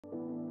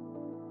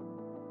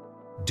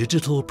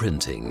Digital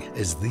printing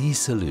is the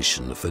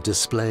solution for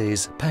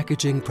displays,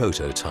 packaging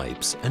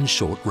prototypes and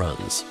short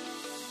runs.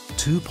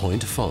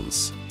 2-point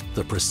fonts,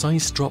 the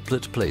precise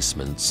droplet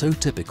placement so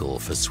typical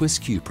for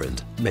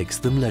swissQprint, makes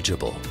them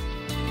legible.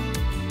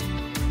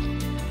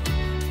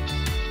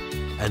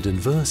 And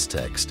inverse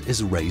text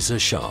is razor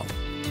sharp.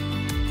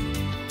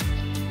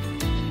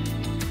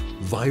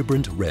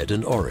 Vibrant red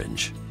and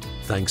orange.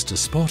 Thanks to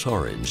Spot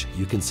Orange,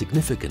 you can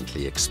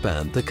significantly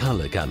expand the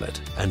color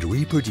gamut and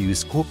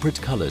reproduce corporate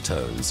color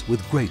tones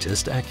with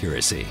greatest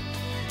accuracy.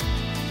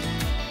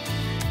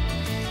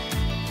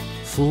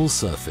 Full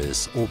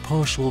surface or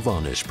partial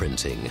varnish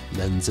printing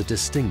lends a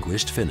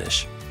distinguished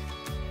finish.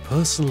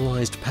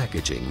 Personalized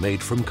packaging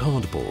made from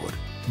cardboard,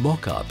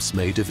 mock-ups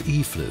made of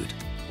e-flute,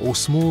 or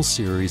small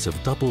series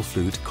of double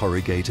flute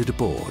corrugated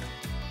board.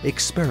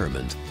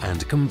 Experiment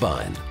and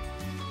combine.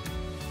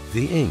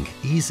 The ink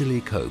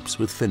easily copes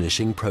with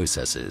finishing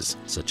processes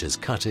such as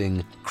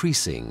cutting,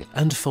 creasing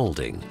and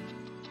folding.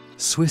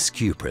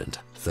 swissQprint,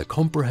 the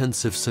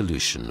comprehensive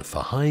solution for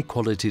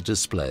high-quality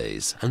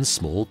displays and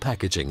small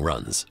packaging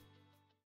runs.